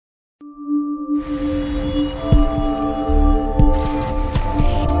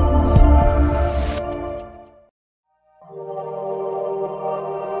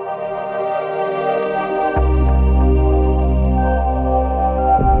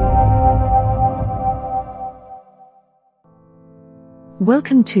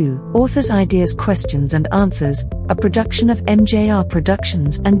Welcome to Authors' Ideas Questions and Answers, a production of MJR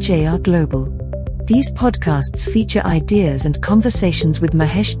Productions and JR Global. These podcasts feature ideas and conversations with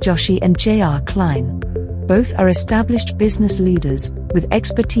Mahesh Joshi and JR Klein. Both are established business leaders, with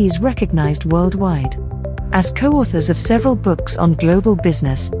expertise recognized worldwide. As co-authors of several books on global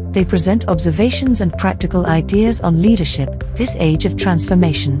business, they present observations and practical ideas on leadership, this age of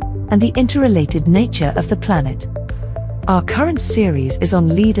transformation, and the interrelated nature of the planet. Our current series is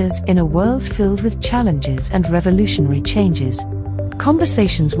on leaders in a world filled with challenges and revolutionary changes.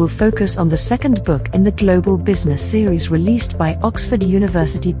 Conversations will focus on the second book in the Global Business series released by Oxford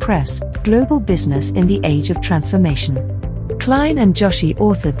University Press, Global Business in the Age of Transformation. Klein and Joshi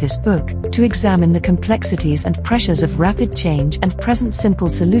authored this book to examine the complexities and pressures of rapid change and present simple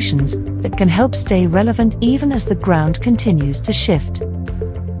solutions that can help stay relevant even as the ground continues to shift.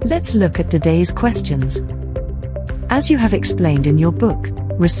 Let's look at today's questions. As you have explained in your book,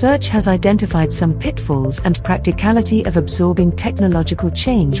 research has identified some pitfalls and practicality of absorbing technological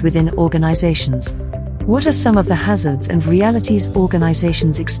change within organizations. What are some of the hazards and realities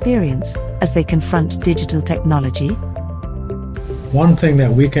organizations experience as they confront digital technology? One thing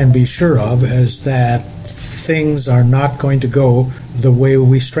that we can be sure of is that things are not going to go the way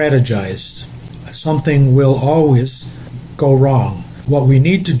we strategized. Something will always go wrong. What we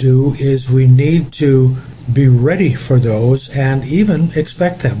need to do is we need to be ready for those and even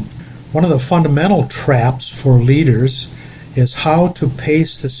expect them. One of the fundamental traps for leaders is how to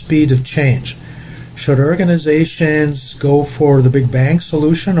pace the speed of change. Should organizations go for the big bang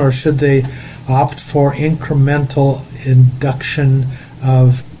solution, or should they opt for incremental induction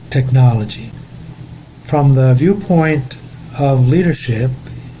of technology? From the viewpoint of leadership,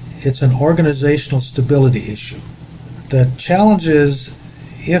 it's an organizational stability issue. The challenge is,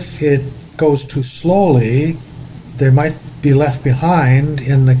 if it goes too slowly, they might be left behind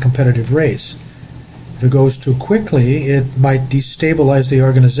in the competitive race. If it goes too quickly, it might destabilize the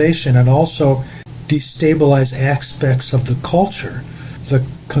organization and also destabilize aspects of the culture, the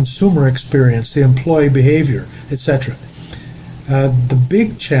consumer experience, the employee behavior, etc. The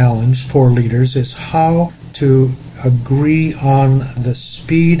big challenge for leaders is how to agree on the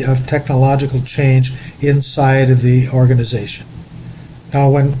speed of technological change inside of the organization. Now,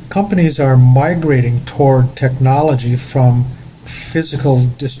 when companies are migrating toward technology from physical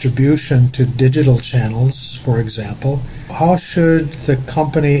distribution to digital channels, for example, how should the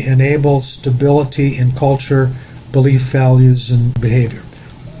company enable stability in culture, belief, values, and behavior?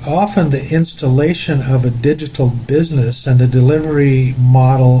 Often the installation of a digital business and a delivery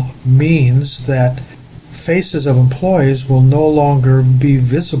model means that faces of employees will no longer be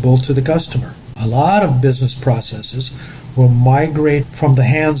visible to the customer. A lot of business processes will migrate from the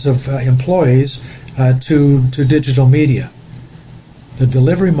hands of employees to digital media. The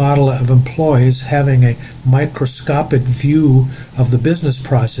delivery model of employees having a microscopic view of the business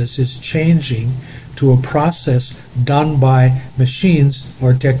process is changing to a process done by machines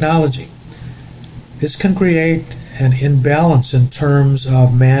or technology. This can create an imbalance in terms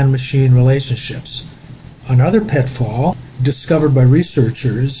of man-machine relationships. Another pitfall discovered by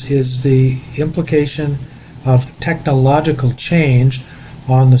researchers is the implication of technological change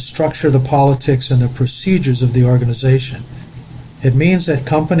on the structure, the politics, and the procedures of the organization. It means that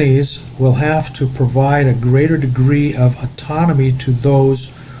companies will have to provide a greater degree of autonomy to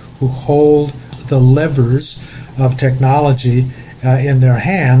those who hold the levers of technology in their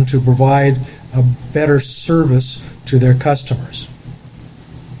hand to provide a better service to their customers.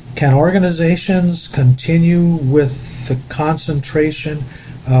 Can organizations continue with the concentration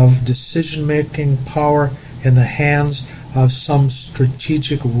of decision-making power in the hands of some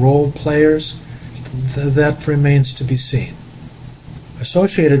strategic role players? That remains to be seen.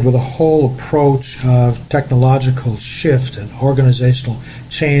 Associated with a whole approach of technological shift and organizational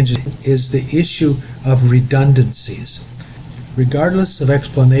change is the issue of redundancies. Regardless of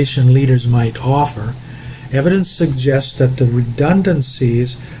explanation leaders might offer, evidence suggests that the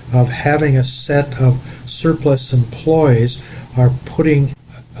redundancies of having a set of surplus employees are putting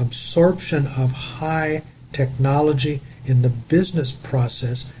absorption of high technology in the business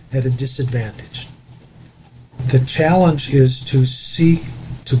process at a disadvantage. The challenge is to seek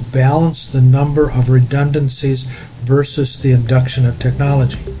to balance the number of redundancies versus the induction of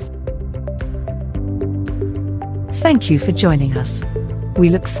technology. Thank you for joining us. We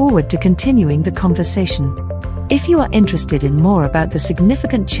look forward to continuing the conversation. If you are interested in more about the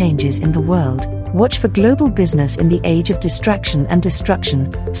significant changes in the world, watch for Global Business in the Age of Distraction and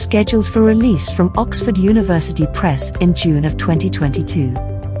Destruction, scheduled for release from Oxford University Press in June of 2022.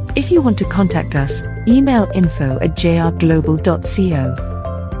 If you want to contact us, Email info@jrglobal.co.